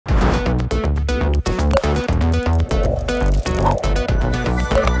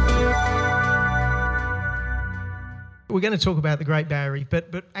We're going to talk about the Great Barrier Reef,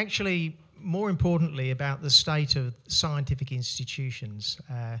 but actually, more importantly, about the state of scientific institutions.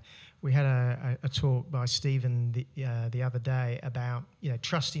 We had a talk by Stephen the other day about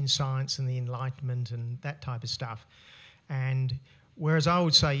trust in science and the Enlightenment and that type of stuff. And whereas I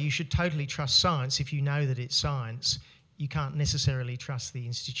would say you should totally trust science if you know that it's science, you can't necessarily trust the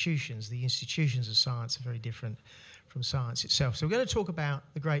institutions. The institutions of science are very different from science itself. So we're going to talk about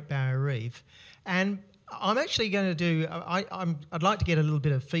the Great Barrier Reef, and I'm actually going to do, I'd like to get a little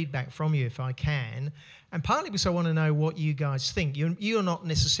bit of feedback from you if I can, and partly because I want to know what you guys think. You're not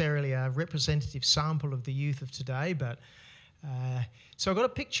necessarily a representative sample of the youth of today, but so I've got a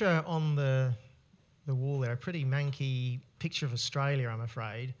picture on the wall there, a pretty manky picture of Australia, I'm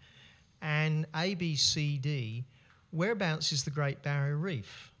afraid, and A, B, C, D. Whereabouts is the Great Barrier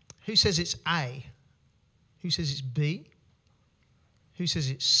Reef? Who says it's A? Who says it's B? Who says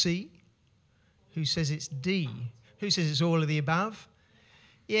it's C? Who says it's D? Who says it's all of the above?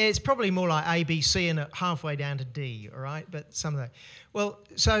 Yeah, it's probably more like A, B, C, and halfway down to D, all right? But some of that. Well,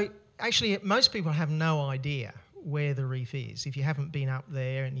 so actually most people have no idea where the reef is. If you haven't been up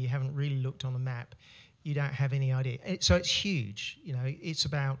there and you haven't really looked on the map, you don't have any idea. So it's huge. It's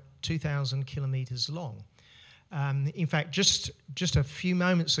about 2,000 kilometres long. In fact, just a few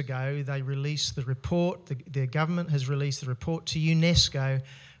moments ago, they released the report. The government has released the report to UNESCO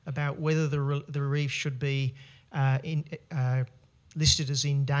about whether the reef should be listed as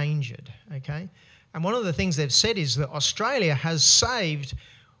endangered. Okay, and one of the things they've said is that Australia has saved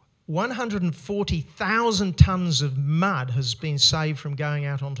 140,000 tonnes of mud has been saved from going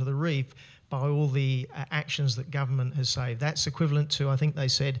out onto the reef by all the actions that government has saved. That's equivalent to, I think they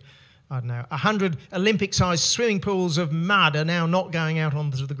said, I don't know, 100 Olympic-sized swimming pools of mud are now not going out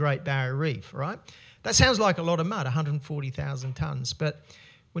onto the Great Barrier Reef, right? That sounds like a lot of mud, 140,000 tonnes, but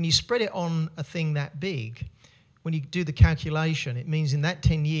when you spread it on a thing that big, when you do the calculation, it means in that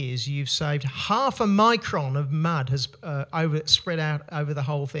 10 years you've saved half a micron of mud has spread out over the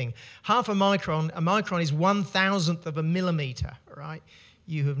whole thing. Half a micron is 1,000th of a millimetre, right?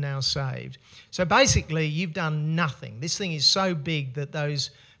 You have now saved. So basically you've done nothing. This thing is so big that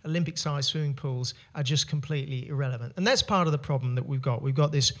those Olympic-sized swimming pools are just completely irrelevant. And that's part of the problem that we've got. We've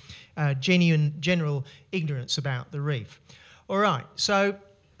got this general ignorance about the reef. All right, so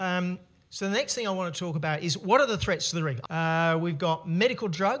the next thing I want to talk about is what are the threats to the reef? We've got medical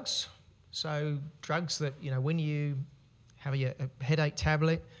drugs, so drugs that, when you have a headache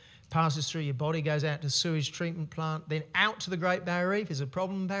tablet, passes through your body, goes out to the sewage treatment plant, then out to the Great Barrier Reef is a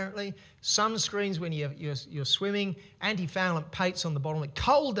problem apparently. Sunscreens when you're swimming, antifoulant paints on the bottom,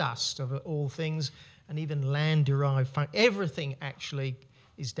 coal dust of all things, and even land-derived everything actually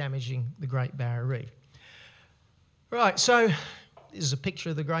is damaging the Great Barrier Reef. Right, so this is a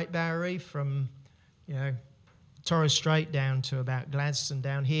picture of the Great Barrier Reef from, Torres Strait down to about Gladstone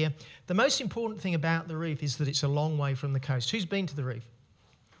down here. The most important thing about the reef is that it's a long way from the coast. Who's been to the reef?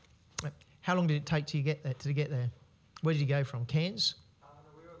 How long did it take to get there? Where did you go from? Cairns? No,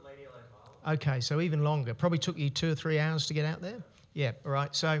 we were at Lady Island. Okay, so even longer. Probably took you 2 or 3 hours to get out there? Yeah, all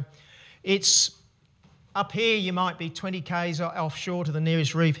right. So it's up here you might be 20 k's offshore to the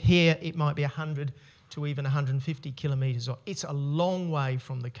nearest reef. Here it might be 100 to even 150 kilometres off. It's a long way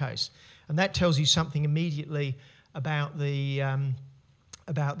from the coast. And that tells you something immediately about the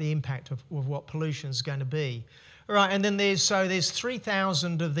impact of what pollution is going to be. All right, and then there's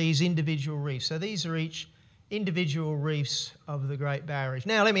 3,000 of these individual reefs. So these are each individual reefs of the Great Barrier Reef.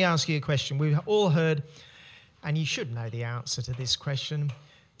 Now let me ask you a question. We've all heard, and you should know the answer to this question.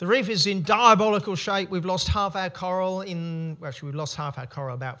 The reef is in diabolical shape. We've lost half our coral we've lost half our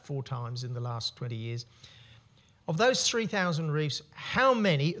coral about 4 times in the last 20 years. Of those 3,000 reefs, how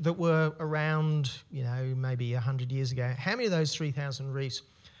many that were around, maybe 100 years ago, how many of those 3,000 reefs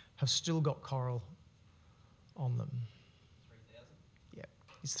have still got coral on them? 3,000? Yeah,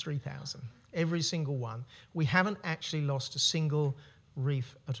 it's 3,000. Every single one. We haven't actually lost a single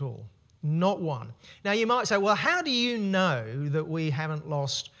reef at all. Not one. Now you might say, well, how do you know that we haven't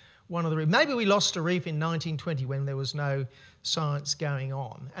lost one of the reefs? Maybe we lost a reef in 1920 when there was no science going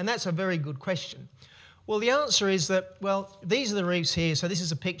on. And that's a very good question. Well, the answer is that, these are the reefs here. So this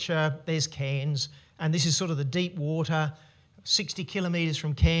is a picture, there's Cairns, and this is sort of the deep water, 60 kilometres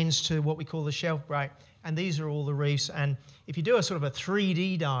from Cairns to what we call the shelf break. And these are all the reefs. And if you do a sort of a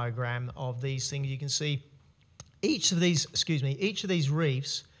 3D diagram of these things, you can see each of these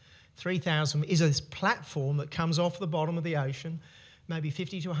reefs, 3,000, is a platform that comes off the bottom of the ocean, maybe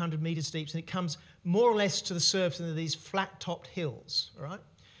 50 to 100 metres deep, and it comes more or less to the surface of these flat-topped hills, all right?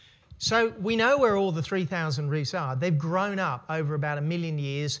 So we know where all the 3,000 reefs are. They've grown up over about 1 million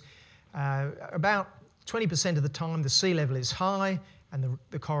years. About 20% of the time the sea level is high and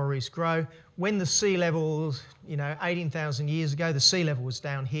the coral reefs grow. When the sea level, 18,000 years ago, the sea level was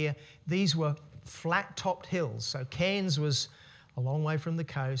down here. These were flat-topped hills. So Cairns was a long way from the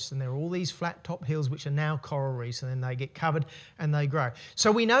coast, and there are all these flat-topped hills which are now coral reefs, and then they get covered and they grow. So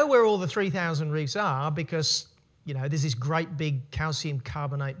we know where all the 3,000 reefs are because, there's this great big calcium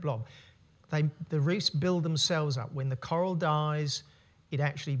carbonate blob. The reefs build themselves up. When the coral dies, it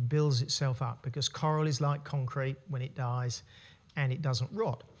actually builds itself up because coral is like concrete when it dies and it doesn't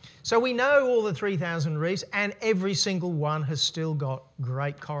rot. So we know all the 3,000 reefs, and every single one has still got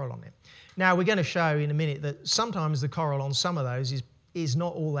great coral on it. Now, we're going to show in a minute that sometimes the coral on some of those is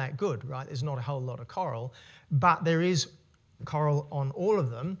not all that good, right? There's not a whole lot of coral, but there is coral on all of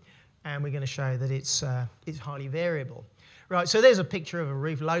them, and we're going to show that it's highly variable. Right, so there's a picture of a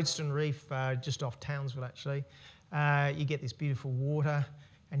reef, Lodestone Reef, just off Townsville, actually. You get this beautiful water,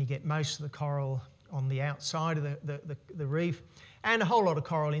 and you get most of the coral on the outside of the reef, and a whole lot of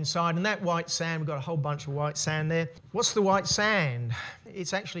coral inside. And that white sand, we've got a whole bunch of white sand there. What's the white sand?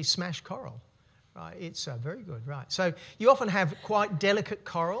 It's actually smashed coral, right? It's very good, right? So you often have quite delicate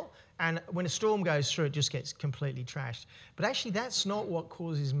coral, and when a storm goes through, it just gets completely trashed. But actually, that's not what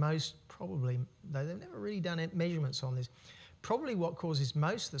causes most, probably, though they've never really done measurements on this. Probably what causes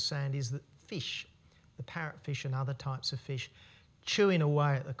most of the sand is that fish, the parrotfish and other types of fish, chewing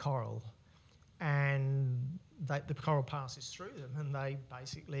away at the coral, and the coral passes through them and they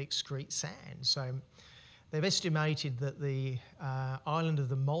basically excrete sand. So they've estimated that the island of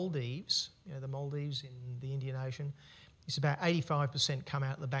the Maldives, the Maldives in the Indian Ocean, is about 85% come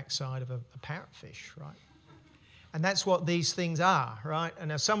out the backside of a parrotfish, right? And that's what these things are, right? And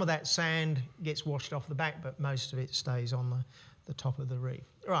now some of that sand gets washed off the back, but most of it stays on the top of the reef.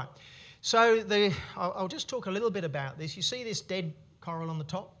 Right, so I'll just talk a little bit about this. You see this dead coral on the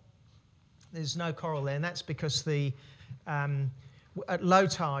top? There's no coral there, and that's because at low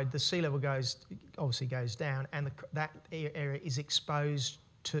tide, the sea level obviously goes down, and that area is exposed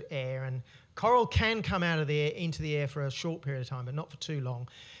to air, and coral can come out of the air into the air for a short period of time, but not for too long,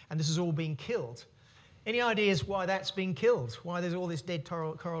 and this has all been killed. Any ideas why that's been killed? Why there's all this dead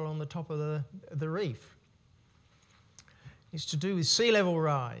coral on the top of the reef? It's to do with sea level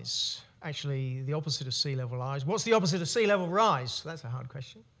rise. Actually, the opposite of sea level rise. What's the opposite of sea level rise? That's a hard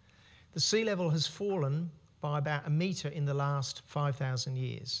question. The sea level has fallen by about 1 metre in the last 5,000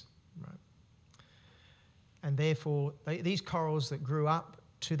 years. Right? And therefore, these corals that grew up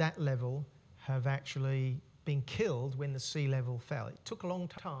to that level have actually been killed when the sea level fell. It took a long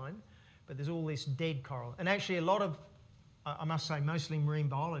time, but there's all this dead coral. And actually a lot of, I must say, mostly marine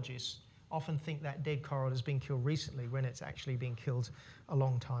biologists often think that dead coral has been killed recently when it's actually been killed a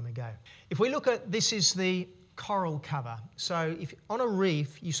long time ago. If we look at, this is the coral cover. So if on a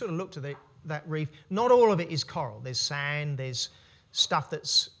reef, you sort of look to that reef, not all of it is coral. There's sand, there's stuff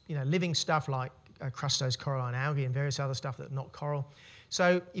that's, living stuff like crustose coralline algae and various other stuff that's not coral.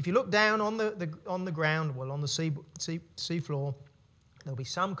 So if you look down on the ground, well, on the sea floor, there'll be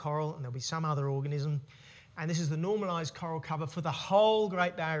some coral and there'll be some other organism. And this is the normalised coral cover for the whole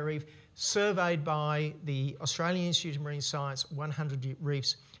Great Barrier Reef, surveyed by the Australian Institute of Marine Science, 100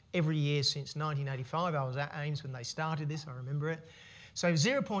 reefs every year since 1985. I was at Ames when they started this, I remember it. So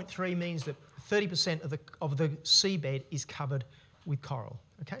 0.3 means that 30% of the seabed is covered with coral,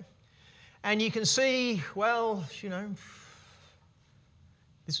 okay? And you can see, well,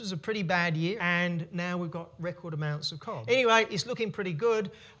 this was a pretty bad year, and now we've got record amounts of coral. Anyway, it's looking pretty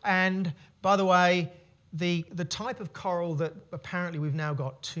good, and by the way, the type of coral that apparently we've now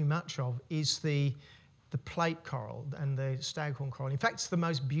got too much of is the plate coral and the staghorn coral. In fact, it's the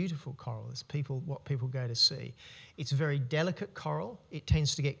most beautiful coral. It's what people go to see. It's a very delicate coral. It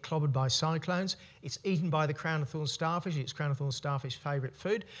tends to get clobbered by cyclones. It's eaten by the crown of thorn starfish. It's crown of thorn starfish favourite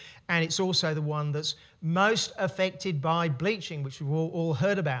food. And it's also the one that's most affected by bleaching, which we've all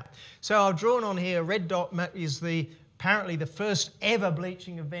heard about. So I've drawn on here, a red dot is apparently the first ever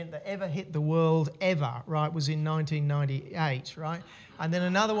bleaching event that ever hit the world ever, right, was in 1998, right? And then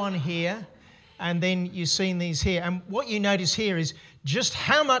another one here, and then you've seen these here. And what you notice here is just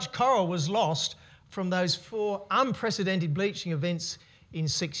how much coral was lost from those 4 unprecedented bleaching events in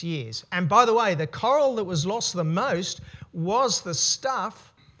 6 years. And by the way, the coral that was lost the most was the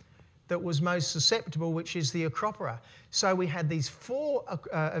stuff that was most susceptible, which is the acropora. So we had these 4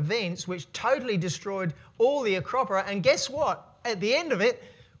 events which totally destroyed all the acropora, and guess what? At the end of it,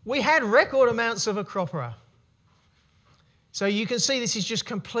 we had record amounts of acropora. So you can see this is just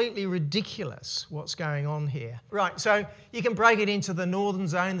completely ridiculous what's going on here. Right, so you can break it into the northern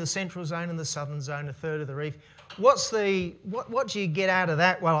zone, the central zone and the southern zone, a third of the reef. What do you get out of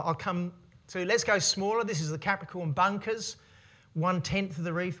that? Well, I'll come So let's go smaller. This is the Capricorn Bunkers, 1/10 of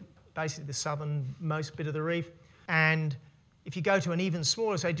the reef, basically the southernmost bit of the reef. And if you go to an even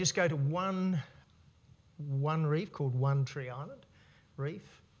smaller, so just go to one reef called One Tree Island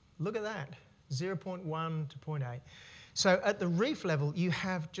Reef. Look at that, 0.1 to 0.8. So at the reef level, you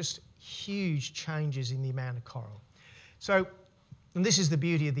have just huge changes in the amount of coral. So, and this is the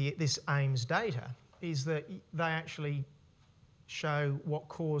beauty of this AIMS data, is that they actually show what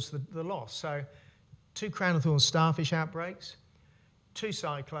caused the loss. So 2 crown of thorns starfish outbreaks, 2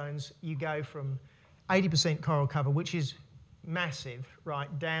 cyclones, you go from 80% coral cover, which is massive,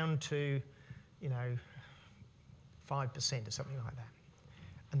 right, down to, 5% or something like that.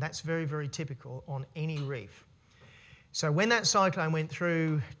 And that's very, very typical on any reef. So when that cyclone went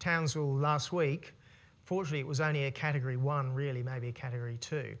through Townsville last week, fortunately it was only a Category 1, really, maybe a Category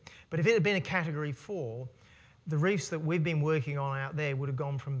 2. But if it had been a Category 4, the reefs that we've been working on out there would have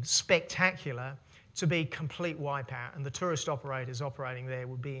gone from spectacular to be complete wipeout, and the tourist operators operating there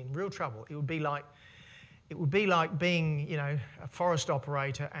would be in real trouble. It would be like being, a forest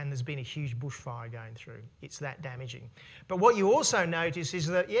operator and there's been a huge bushfire going through. It's that damaging. But what you also notice is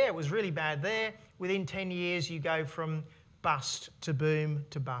that, it was really bad there. Within 10 years, you go from bust to boom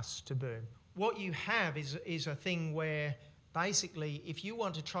to bust to boom. What you have is a thing where basically, if you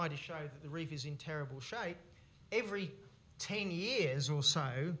want to try to show that the reef is in terrible shape, every 10 years or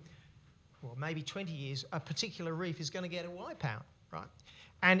so, or maybe 20 years, a particular reef is going to get a wipeout, right?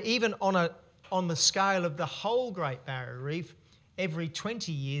 And even on the scale of the whole Great Barrier Reef, every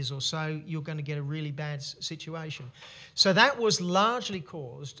 20 years or so, you're going to get a really bad situation. So that was largely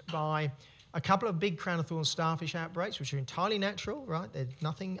caused by a couple of big crown of thorns starfish outbreaks, which are entirely natural, right? There's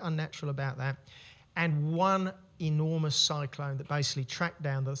nothing unnatural about that. And one enormous cyclone that basically tracked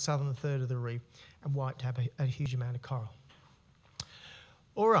down the southern third of the reef and wiped out a huge amount of coral.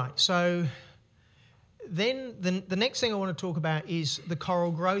 All right, so then the next thing I want to talk about is the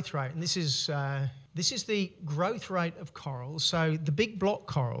coral growth rate. And this is the growth rate of corals. So the big block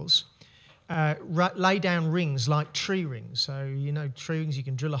corals lay down rings like tree rings. So, tree rings, you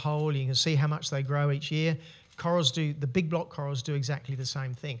can drill a hole, you can see how much they grow each year. The big block corals do exactly the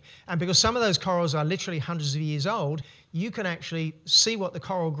same thing. And because some of those corals are literally hundreds of years old, you can actually see what the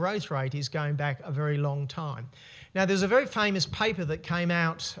coral growth rate is going back a very long time. Now, there's a very famous paper that came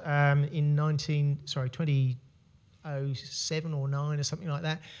out in 2007 or 9 or something like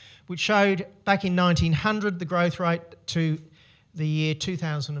that, which showed back in 1900 the growth rate to the year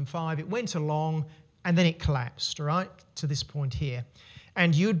 2005. It went along and then it collapsed, right, to this point here.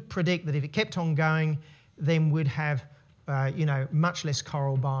 And you'd predict that if it kept on going, then we'd have much less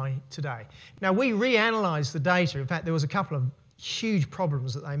coral by today. Now, we reanalyzed the data. In fact, there was a couple of huge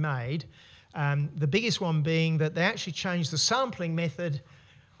problems that they made. The biggest one being that they actually changed the sampling method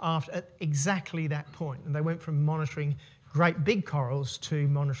at exactly that point. And they went from monitoring great big corals to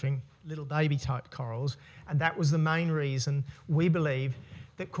monitoring little baby type corals. And that was the main reason, we believe,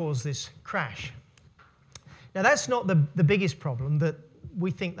 that caused this crash. Now, that's not the biggest problem, that we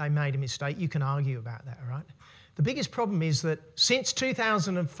think they made a mistake. You can argue about that, right? The biggest problem is that since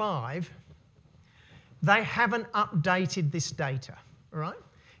 2005, they haven't updated this data, all right?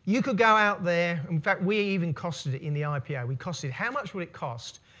 You could go out there, in fact, we even costed it in the IPA. We costed, how much would it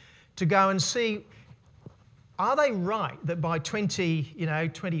cost to go and see, are they right that by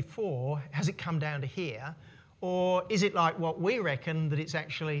 2024, has it come down to here? Or is it like what we reckon, that it's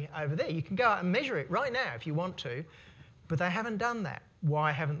actually over there? You can go out and measure it right now if you want to, but they haven't done that.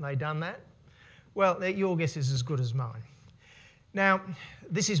 Why haven't they done that? Well, your guess is as good as mine. Now,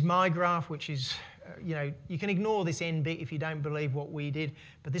 this is my graph, which is, you can ignore this end bit if you don't believe what we did,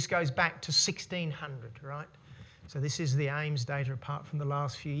 but this goes back to 1600, right? So this is the AIMS data apart from the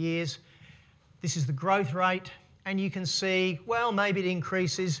last few years. This is the growth rate, and you can see, well, maybe it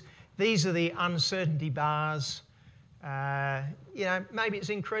increases. These are the uncertainty bars. Maybe it's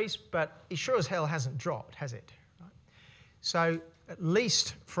increased, but it sure as hell hasn't dropped, has it? Right? So at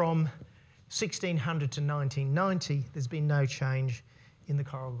least from 1600 to 1990, there's been no change in the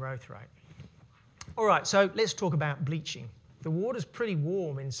coral growth rate. All right, so let's talk about bleaching. The water's pretty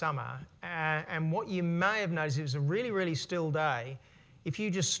warm in summer, and what you may have noticed, it was a really, really still day. If you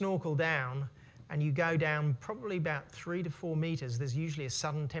just snorkel down and you go down probably about 3 to 4 meters, there's usually a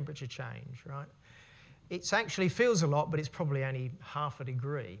sudden temperature change, right? It actually feels a lot, but it's probably only half a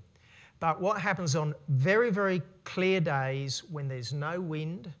degree. But what happens on very, very clear days when there's no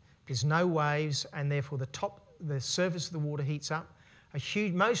wind, there's no waves, and therefore the surface of the water heats up,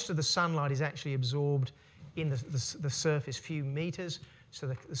 most of the sunlight is actually absorbed in the surface few meters, so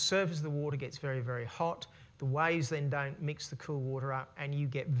the surface of the water gets very, very hot. The waves then don't mix the cool water up, and you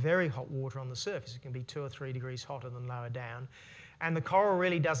get very hot water on the surface. It can be 2 or 3 degrees hotter than lower down. And the coral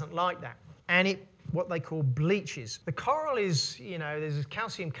really doesn't like that. And it, what they call bleaches. The coral is, there's a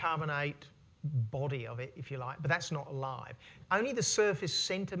calcium carbonate body of it, if you like, but that's not alive. Only the surface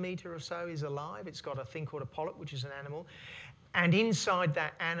centimetre or so is alive. It's got a thing called a polyp, which is an animal. And inside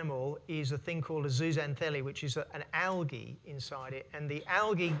that animal is a thing called a zooxanthellae, which is an algae inside it. And the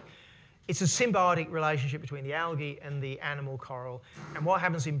algae, it's a symbiotic relationship between the algae and the animal coral. And what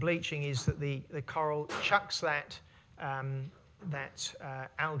happens in bleaching is that the coral chucks that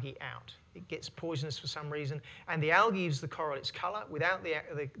algae out. It gets poisonous for some reason, and the algae gives the coral its colour. Without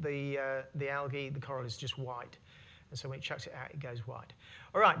the algae, the coral is just white. And so when it chucks it out, it goes white.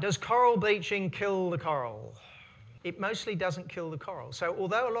 All right, does coral bleaching kill the coral? It mostly doesn't kill the coral. So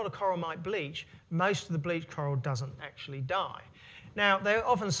although a lot of coral might bleach, most of the bleached coral doesn't actually die. Now, they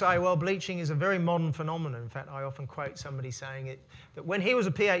often say, well, bleaching is a very modern phenomenon. In fact, I often quote somebody saying that when he was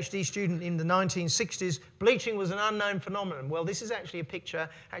a PhD student in the 1960s, bleaching was an unknown phenomenon. Well, this is actually a picture,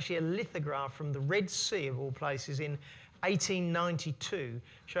 actually a lithograph from the Red Sea, of all places, in 1892,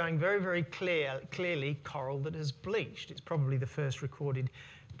 showing very, very clearly coral that has bleached. It's probably the first recorded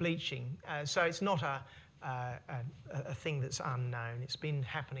bleaching. So it's not a thing that's unknown. It's been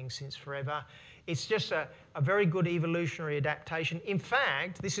happening since forever. It's just a very good evolutionary adaptation. In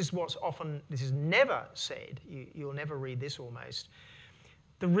fact, this is never said. You'll never read this almost.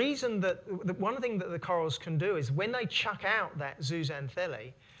 The reason one thing that the corals can do is when they chuck out that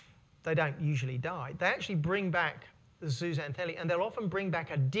zooxanthellae, they don't usually die. They actually bring back the zooxanthellae, and they'll often bring back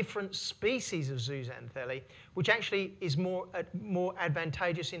a different species of zooxanthellae, which actually is more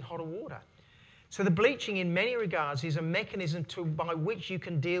advantageous in hotter water. So the bleaching, in many regards, is a mechanism by which you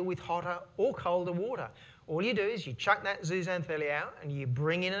can deal with hotter or colder water. All you do is you chuck that zooxanthellae out and you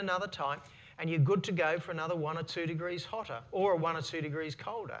bring in another type, and you're good to go for another 1 or 2 degrees hotter or 1 or 2 degrees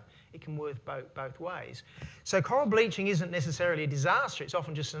colder. It can work both ways. So coral bleaching isn't necessarily a disaster. It's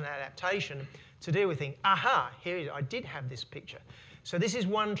often just an adaptation to deal with things. Aha, here it is. I did have this picture. So this is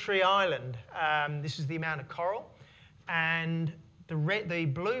One Tree Island. This is the amount of coral, and the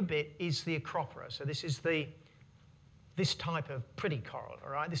blue bit is the acropora. So this is this type of pretty coral,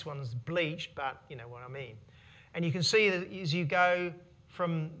 all right? This one's bleached, but you know what I mean. And you can see that as you go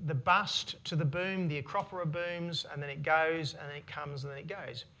from the bust to the boom, the acropora booms, and then it goes, and then it comes, and then it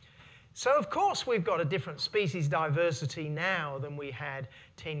goes. So of course we've got a different species diversity now than we had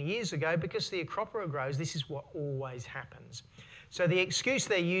 10 years ago, because the acropora grows. This is what always happens. So the excuse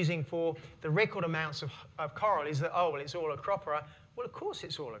they're using for the record amounts of coral is that, oh, well, it's all acropora. Well, of course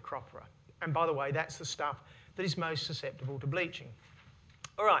it's all acropora. And by the way, that's the stuff that is most susceptible to bleaching.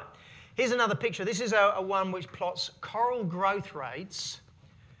 All right, here's another picture. This is a one which plots coral growth rates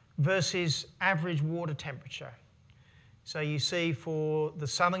versus average water temperature. So you see for the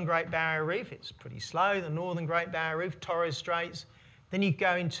southern Great Barrier Reef, it's pretty slow. The northern Great Barrier Reef, Torres Straits. Then you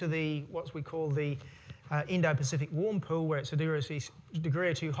go into what we call the Indo-Pacific warm pool, where it's a degree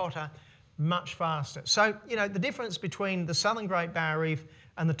or two hotter, much faster. So, you know, the difference between the southern Great Barrier Reef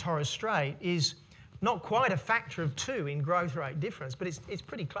and the Torres Strait is not quite a factor of 2 in growth rate difference, but it's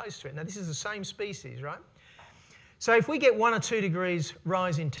pretty close to it. Now, this is the same species, right? So if we get 1 or 2 degrees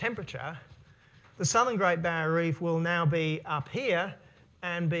rise in temperature, the southern Great Barrier Reef will now be up here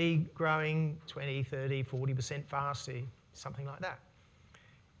and be growing 20, 30, 40% faster, something like that.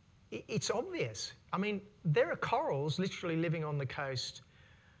 It's obvious. I mean, there are corals literally living on the coast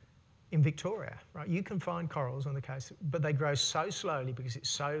in Victoria, right? You can find corals on the coast, but they grow so slowly because it's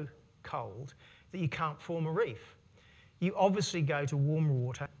so cold that you can't form a reef. You obviously go to warmer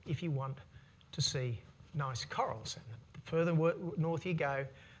water if you want to see nice corals. And the further north you go,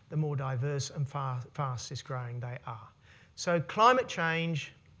 the more diverse and fastest growing they are. So climate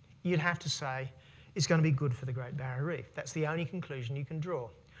change, you'd have to say, is going to be good for the Great Barrier Reef. That's the only conclusion you can draw.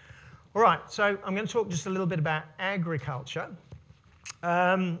 All right, so I'm going to talk just a little bit about agriculture.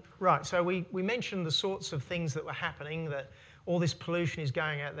 Right, so we mentioned the sorts of things that were happening, that all this pollution is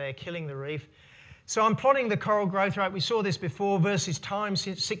going out there, killing the reef. So I'm plotting the coral growth rate. We saw this before, versus time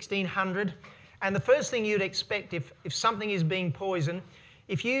since 1600. And the first thing you'd expect if something is being poisoned,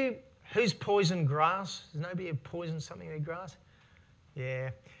 who's poisoned grass? Does nobody have poisoned something in grass?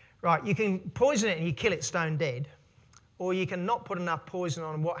 Yeah. Right, you can poison it and you kill it stone dead. Or you can not put enough poison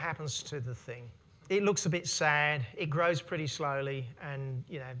on, and what happens to the thing? It looks a bit sad, it grows pretty slowly, and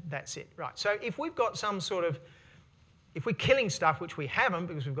you know, that's it. Right, so if we've got if we're killing stuff, which we haven't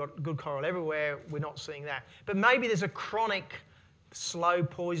because we've got good coral everywhere, we're not seeing that. But maybe there's a chronic, slow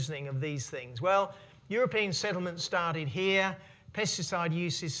poisoning of these things. Well, European settlement started here. pesticide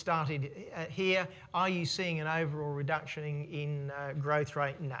use is started here. Are you seeing an overall reduction in growth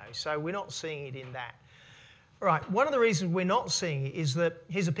rate? No. So we're not seeing it in that. All right, one of the reasons we're not seeing it is that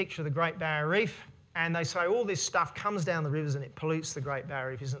here's a picture of the Great Barrier Reef, and they say all this stuff comes down the rivers and it pollutes the Great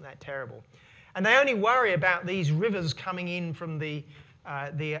Barrier Reef. Isn't that terrible? And they only worry about these rivers coming in from the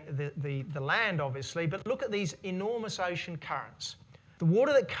land, obviously, but look at these enormous ocean currents. The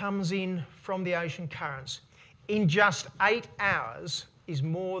water that comes in from the ocean currents in just 8 hours is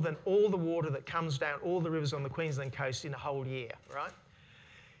more than all the water that comes down all the rivers on the Queensland coast in a whole year, right?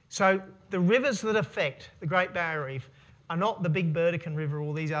 So the rivers that affect the Great Barrier Reef are not the Big Burdekin River or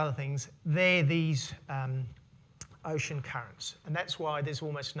all these other things. They're these ocean currents, and that's why there's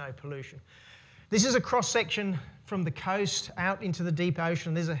almost no pollution. This is a cross-section from the coast out into the deep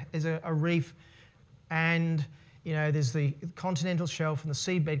ocean. There's a reef, and there's the continental shelf and the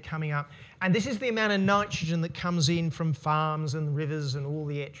seabed coming up. And this is the amount of nitrogen that comes in from farms and rivers and all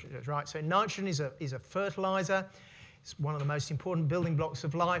the extras, right? So nitrogen is a fertiliser. It's one of the most important building blocks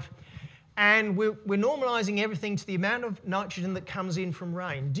of life. And we're normalising everything to the amount of nitrogen that comes in from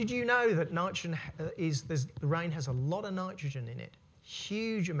rain. Did you know that nitrogen the rain has a lot of nitrogen in it?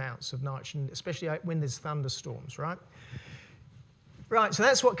 Huge amounts of nitrogen, especially when there's thunderstorms, right? Right, so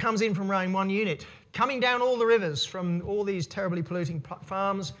that's what comes in from rain, 1 unit. Coming down all the rivers from all these terribly polluting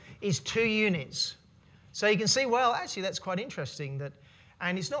farms is 2 units. So you can see, well, actually that's quite interesting.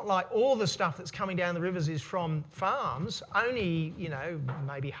 And it's not like all the stuff that's coming down the rivers is from farms. Only,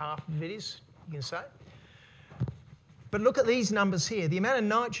 maybe half of it is, you can say. But look at these numbers here. The amount of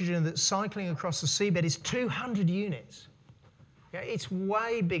nitrogen that's cycling across the seabed is 200 units. Okay, it's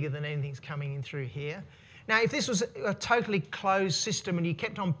way bigger than anything's coming in through here. Now, if this was a totally closed system and you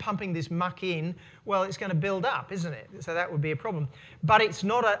kept on pumping this muck in, well, it's going to build up, isn't it? So that would be a problem. But it's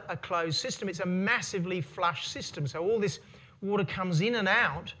not a closed system. It's a massively flush system. So all this water comes in and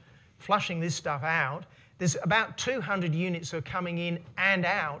out, flushing this stuff out. There's about 200 units are coming in and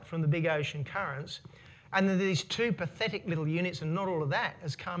out from the big ocean currents. And then these 2 pathetic little units, and not all of that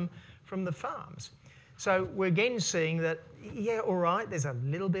has come from the farms. So we're again seeing that, yeah, all right, there's a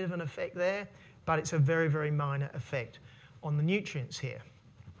little bit of an effect there, but it's a very, very minor effect on the nutrients here.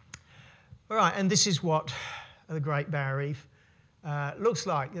 All right, and this is what the Great Barrier Reef looks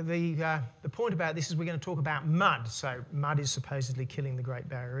like. The point about this is we're going to talk about mud. So mud is supposedly killing the Great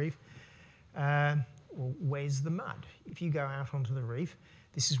Barrier Reef. Well, where's the mud? If you go out onto the reef,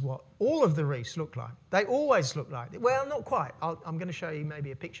 this is what all of the reefs look like. They always look like. Well, not quite. I'm going to show you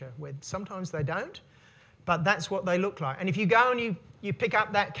maybe a picture where sometimes they don't, but that's what they look like. And if you go and you pick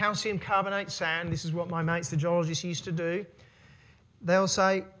up that calcium carbonate sand, this is what my mates, the geologists, used to do, they'll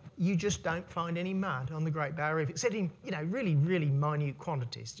say, you just don't find any mud on the Great Barrier Reef, except in really, really minute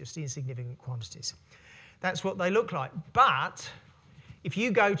quantities, just insignificant quantities. That's what they look like. But if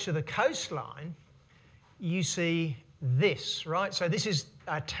you go to the coastline, you see this, right? So this is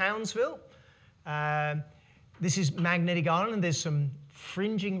Townsville. This is Magnetic Island, and there's some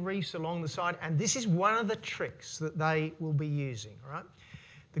fringing reefs along the side, and this is one of the tricks that they will be using, right?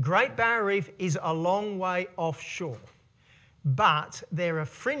 The Great Barrier Reef is a long way offshore. But there are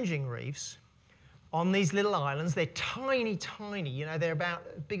fringing reefs on these little islands. They're tiny, tiny. They're about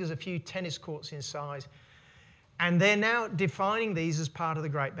as big as a few tennis courts in size. And they're now defining these as part of the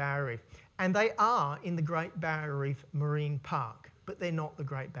Great Barrier Reef. And they are in the Great Barrier Reef Marine Park, but they're not the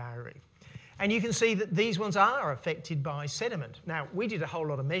Great Barrier Reef. And you can see that these ones are affected by sediment. Now, we did a whole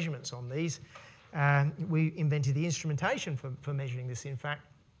lot of measurements on these. We invented the instrumentation for measuring this, in fact.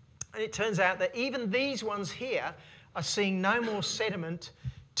 And it turns out that even these ones here are seeing no more sediment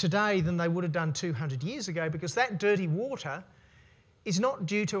today than they would have done 200 years ago, because that dirty water is not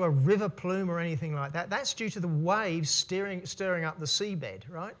due to a river plume or anything like that. That's due to the waves stirring up the seabed,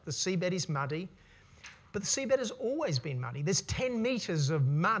 right? The seabed is muddy, but the seabed has always been muddy. There's 10 metres of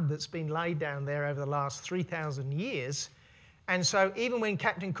mud that's been laid down there over the last 3,000 years. And so even when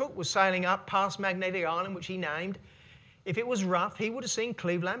Captain Cook was sailing up past Magnetic Island, which he named, if it was rough, he would have seen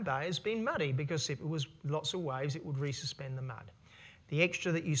Cleveland Bay as being muddy, because if it was lots of waves, it would resuspend the mud. The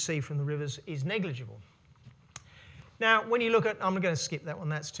extra that you see from the rivers is negligible. Now, when you look at, I'm going to skip that one,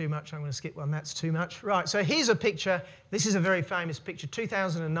 that's too much. I'm going to skip one, that's too much. Right, so here's a picture. This is a very famous picture,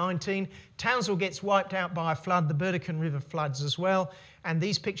 2019. Townsville gets wiped out by a flood. The Burdekin River floods as well. And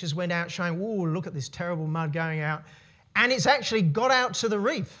these pictures went out showing, oh, look at this terrible mud going out. And it's actually got out to the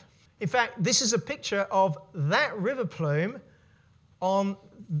reef. In fact, this is a picture of that river plume on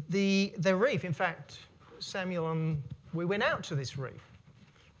the reef. In fact, Samuel and we went out to this reef,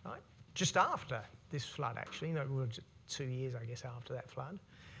 right? Just after this flood, actually. 2 years, I guess, after that flood.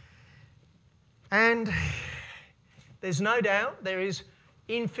 And There's no doubt there is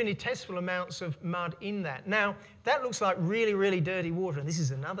infinitesimal amounts of mud in that. Now, that looks like really, really dirty water, and this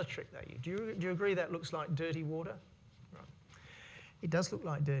is another trick they use. Do you agree that looks like dirty water? Right. It does look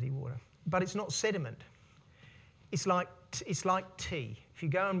like dirty water, but it's not sediment. It's like tea. If you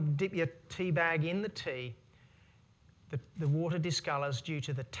go and dip your tea bag in the tea, the water discolours due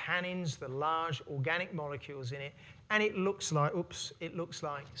to the tannins, the large organic molecules in it, and it looks like, it looks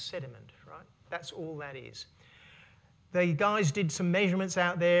like sediment, right? That's all that is. The guys did some measurements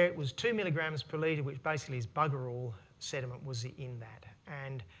out there. It was 2 milligrams per litre, which basically is bugger all sediment was in that.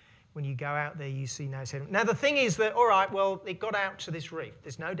 And when you go out there, you see no sediment. Now, the thing is that, all right, well, it got out to this reef.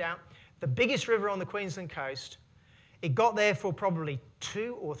 There's no doubt. The biggest river on the Queensland coast, it got there for probably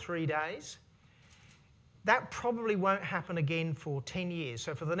 2 or 3 days. That probably won't happen again for 10 years.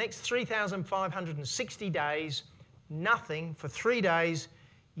 So for the next 3,560 days, nothing. For 3 days,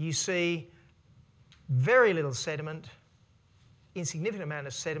 you see very little sediment, insignificant amount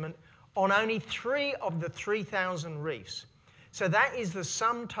of sediment, on only 3 of the 3,000 reefs. So that is the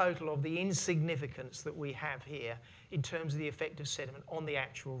sum total of the insignificance that we have here in terms of the effect of sediment on the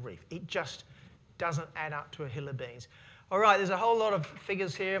actual reef. It just doesn't add up to a hill of beans. All right, there's a whole lot of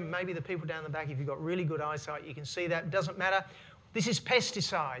figures here. Maybe the people down the back, if you've got really good eyesight, you can see that. It doesn't matter. This is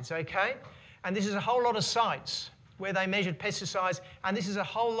pesticides, okay? And this is a whole lot of sites where they measured pesticides, and this is a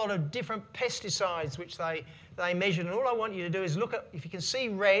whole lot of different pesticides which they measured. And all I want you to do is look at, if you can see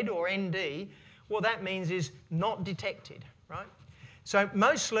red or ND, what that means is not detected, right? So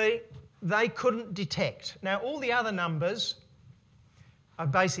mostly they couldn't detect. Now all the other numbers are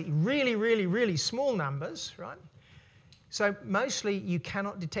basically really, really, really small numbers, right? So mostly you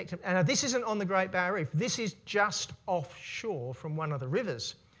cannot detect them. And this isn't on the Great Barrier Reef. This is just offshore from one of the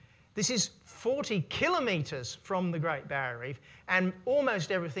rivers. This is 40 kilometres from the Great Barrier Reef, and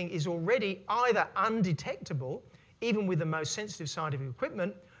almost everything is already either undetectable, even with the most sensitive scientific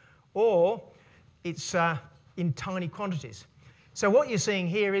equipment, or it's in tiny quantities. So what you're seeing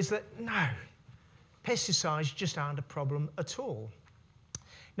here is that, no, pesticides just aren't a problem at all.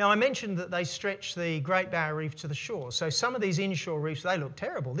 Now, I mentioned that they stretch the Great Barrier Reef to the shore. So some of these inshore reefs, they look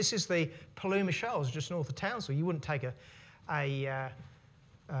terrible. This is the Paluma Shoals just north of Townsville. You wouldn't take a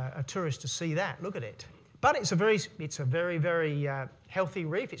tourist to see that. Look at it. But it's a very, very healthy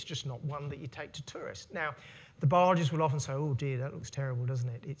reef. It's just not one that you take to tourists. Now, the biologists will often say, oh dear, that looks terrible, doesn't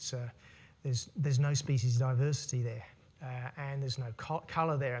it? It's, there's no species diversity there. And there's no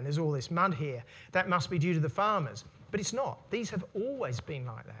colour there, and there's all this mud here. That must be due to the farmers. But it's not. These have always been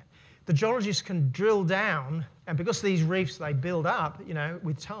like that. The geologists can drill down, and because these reefs, they build up, you know,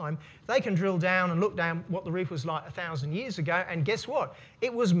 with time, they can drill down and look down what the reef was like 1,000 years ago, and guess what?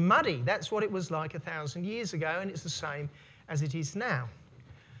 It was muddy. That's what it was like 1,000 years ago, and it's the same as it is now.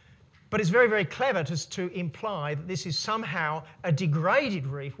 But it's very, very clever to imply that this is somehow a degraded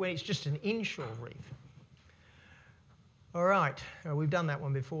reef when it's just an inshore reef. All right, we've done that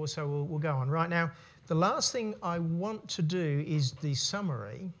one before, so we'll go on. Right now, the last thing I want to do is the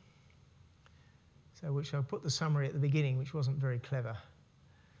summary. So which I'll put the summary at the beginning, which wasn't very clever.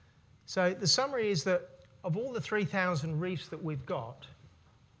 So the summary is that of all the 3,000 reefs that we've got,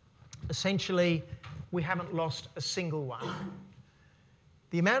 essentially we haven't lost a single one.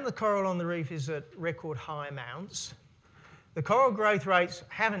 The amount of the coral on the reef is at record high amounts. The coral growth rates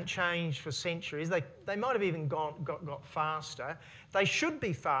haven't changed for centuries. They might have even got faster. They should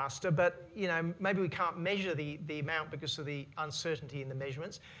be faster, but you know, maybe we can't measure the amount because of the uncertainty in the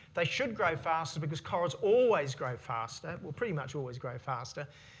measurements. They should grow faster because corals always grow faster, well, pretty much always grow faster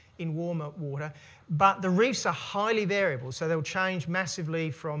in warmer water. But the reefs are highly variable, so they'll change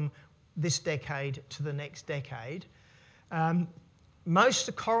massively from this decade to the next decade.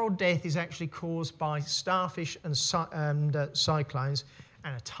 Most coral death is actually caused by starfish and cyclones,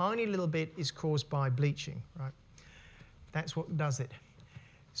 and a tiny little bit is caused by bleaching, right? That's what does it.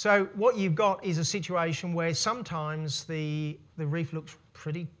 So what you've got is a situation where sometimes the reef looks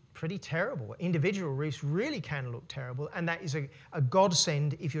pretty terrible. Individual reefs really can look terrible, and that is a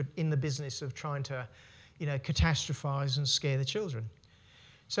godsend if you're in the business of trying to, you know, catastrophize and scare the children.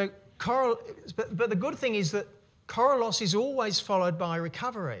 So coral, but the good thing is that coral loss is always followed by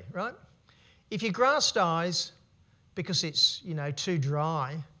recovery, right? If your grass dies because it's, you know, too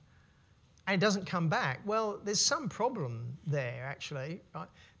dry and it doesn't come back, well, there's some problem there actually, right?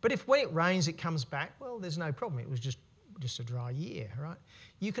 But if when it rains it comes back, well, there's no problem. It was just a dry year, right?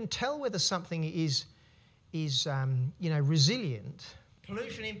 You can tell whether something is you know, resilient.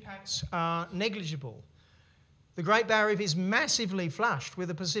 Pollution impacts are negligible. The Great Barrier Reef is massively flushed with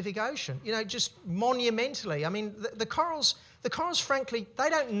the Pacific Ocean, you know, just monumentally. I mean, the corals, frankly, they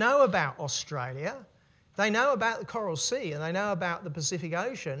don't know about Australia. They know about the Coral Sea and they know about the Pacific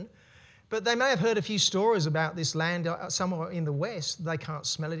Ocean, but they may have heard a few stories about this land somewhere in the west. They can't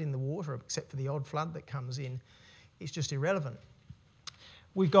smell it in the water except for the odd flood that comes in. It's just irrelevant.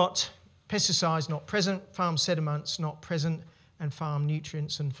 We've got pesticides not present, farm sediments not present, and farm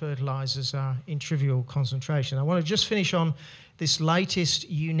nutrients and fertilisers are in trivial concentration. I want to just finish on this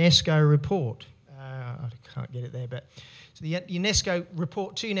latest UNESCO report. I can't get it there, but so the UNESCO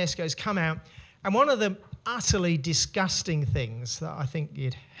report to UNESCO has come out, and one of the utterly disgusting things that I think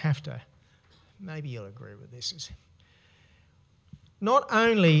you'd have to, maybe you'll agree with this, is not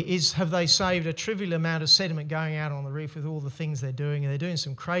only have they saved a trivial amount of sediment going out on the reef with all the things they're doing, and they're doing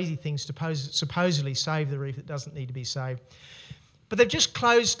some crazy things to supposedly save the reef that doesn't need to be saved, but they've just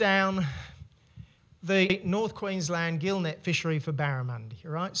closed down the North Queensland gillnet fishery for barramundi,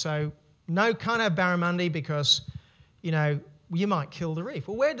 right? So no, can't have barramundi because, you know, you might kill the reef.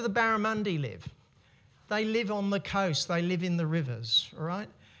 Well, where do the barramundi live? They live on the coast, they live in the rivers, all right?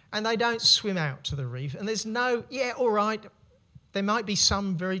 And they don't swim out to the reef. And there's no, yeah, all right, there might be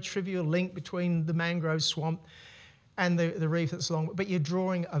some very trivial link between the mangrove swamp and the reef that's long, but you're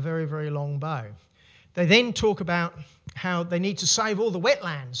drawing a very, very long bow. They then talk about how they need to save all the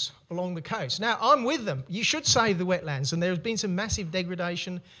wetlands along the coast. Now, I'm with them. You should save the wetlands, and there's been some massive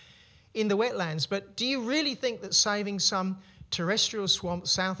degradation in the wetlands, but do you really think that saving some terrestrial swamp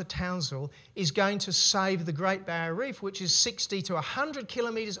south of Townsville is going to save the Great Barrier Reef, which is 60 to 100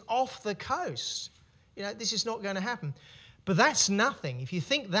 kilometres off the coast? You know, this is not going to happen. But that's nothing. If you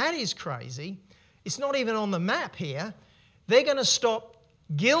think that is crazy, it's not even on the map here. They're going to stop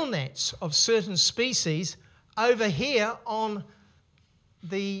gillnets of certain species over here on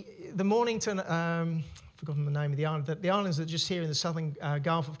the Mornington, I've forgotten the name of the island, the islands that are just here in the southern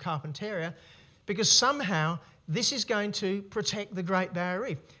Gulf of Carpentaria, because somehow this is going to protect the Great Barrier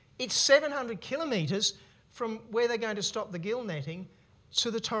Reef. It's 700 kilometres from where they're going to stop the gill netting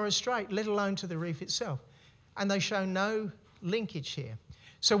to the Torres Strait, let alone to the reef itself. And they show no linkage here.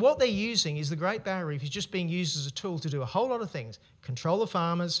 So what they're using is the Great Barrier Reef is just being used as a tool to do a whole lot of things. Control the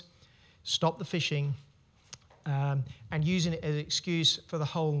farmers, stop the fishing, and using it as an excuse for the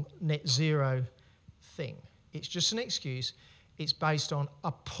whole net zero thing. It's just an excuse. It's based on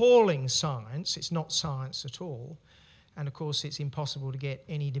appalling science. It's not science at all. And of course, it's impossible to get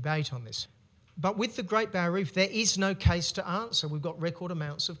any debate on this. But with the Great Barrier Reef, there is no case to answer. We've got record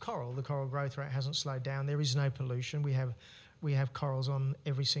amounts of coral. The coral growth rate hasn't slowed down. There is no pollution. We have corals on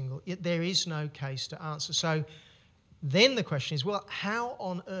every single... There is no case to answer. So then the question is, well, how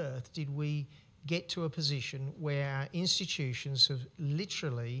on earth did we get to a position where our institutions have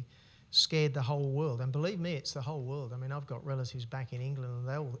literally scared the whole world? And believe me, it's the whole world. I mean, I've got relatives back in England and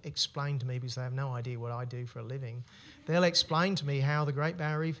they'll explain to me, because they have no idea what I do for a living, they'll explain to me how the Great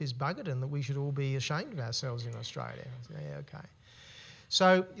Barrier Reef is buggered and that we should all be ashamed of ourselves in Australia. I say, yeah, okay.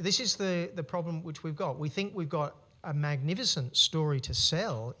 So this is the problem which we've got. We think we've got a magnificent story to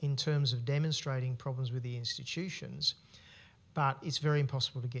sell in terms of demonstrating problems with the institutions, but it's very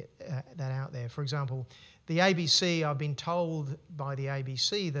impossible to get that out there. For example, the ABC, I've been told by the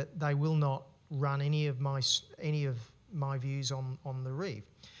ABC that they will not run any of my views on the reef.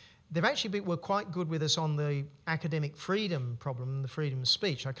 They've actually were quite good with us on the academic freedom problem, the freedom of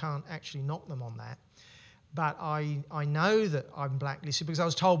speech. I can't actually knock them on that. But I know that I'm blacklisted because I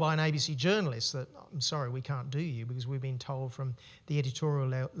was told by an ABC journalist that, I'm sorry, we can't do you because we've been told from the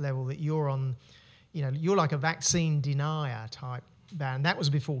editorial level that you're on, you know, you're like a vaccine denier type ban. That was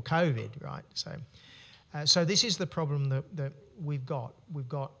before COVID, right? So this is the problem that we've got. We've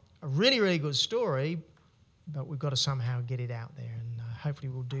got a really, really good story, but we've got to somehow get it out there, and hopefully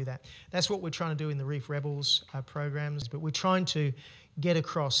we'll do that. That's what we're trying to do in the Reef Rebels programs, but we're trying to get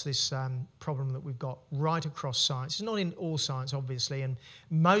across this problem that we've got right across science. It's not in all science, obviously, and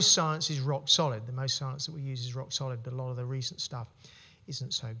most science is rock solid. The most science that we use is rock solid, but a lot of the recent stuff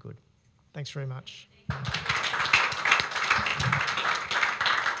isn't so good. Thanks very much.